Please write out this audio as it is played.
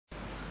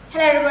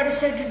Hello everybody,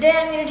 so today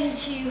I'm going to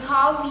teach you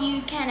how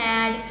you can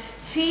add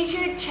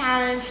featured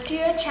channels to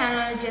your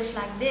channel just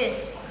like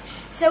this.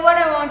 So what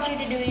I want you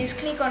to do is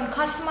click on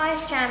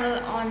customize channel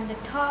on the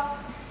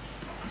top,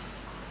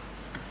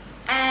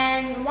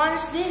 and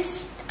once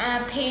this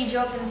page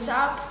opens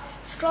up,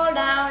 scroll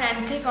down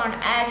and click on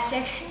add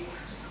section,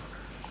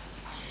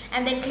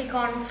 and then click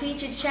on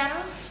featured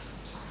channels,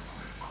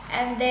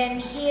 and then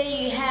here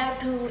you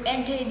have to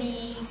enter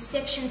the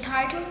section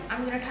title.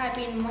 I'm going to type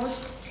in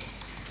most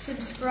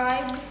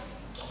subscribed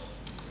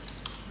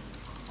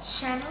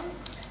channel,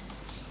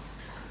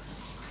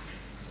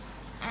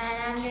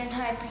 and I'm going to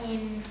type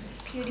in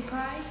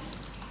PewDiePie,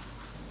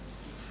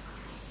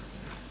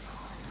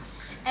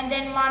 and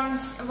then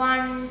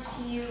once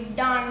you've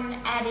done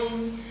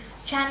adding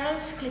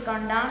channels, click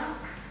on done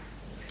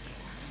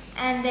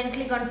and then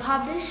click on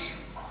publish,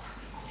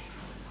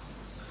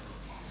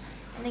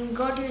 and then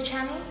go to your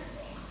channel.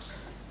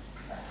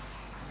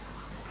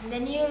 And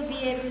then you will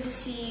be able to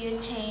see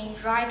your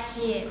change right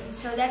here.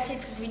 So that's it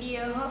for the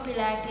video. Hope you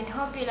liked it.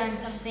 Hope you learned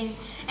something.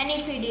 And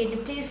if you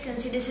did, please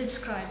consider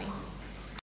subscribing.